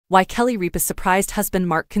Why Kelly Ripa surprised husband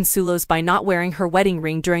Mark Consuelos by not wearing her wedding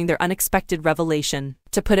ring during their unexpected revelation.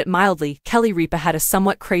 To put it mildly, Kelly Ripa had a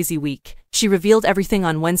somewhat crazy week. She revealed everything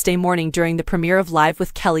on Wednesday morning during the premiere of Live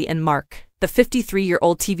with Kelly and Mark. The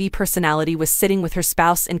 53-year-old TV personality was sitting with her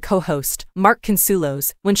spouse and co-host, Mark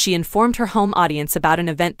Consuelos, when she informed her home audience about an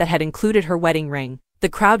event that had included her wedding ring. The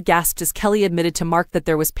crowd gasped as Kelly admitted to Mark that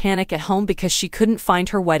there was panic at home because she couldn't find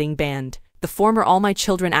her wedding band. The former All My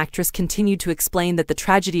Children actress continued to explain that the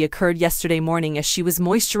tragedy occurred yesterday morning as she was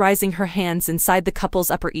moisturizing her hands inside the couple's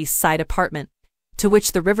Upper East Side apartment. To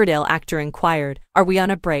which the Riverdale actor inquired, "Are we on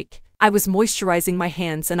a break? I was moisturizing my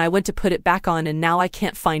hands and I went to put it back on and now I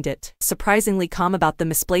can't find it." Surprisingly calm about the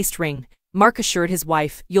misplaced ring, Mark assured his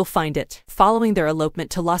wife, "You'll find it." Following their elopement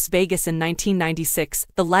to Las Vegas in 1996,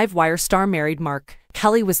 the Livewire star married Mark.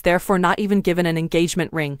 Kelly was therefore not even given an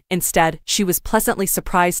engagement ring. Instead, she was pleasantly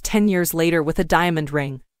surprised 10 years later with a diamond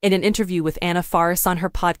ring. In an interview with Anna Faris on her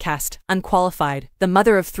podcast, Unqualified, the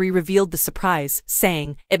mother of three revealed the surprise,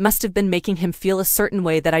 saying, "It must have been making him feel a certain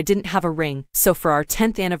way that I didn't have a ring, so for our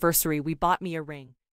 10th anniversary we bought me a ring."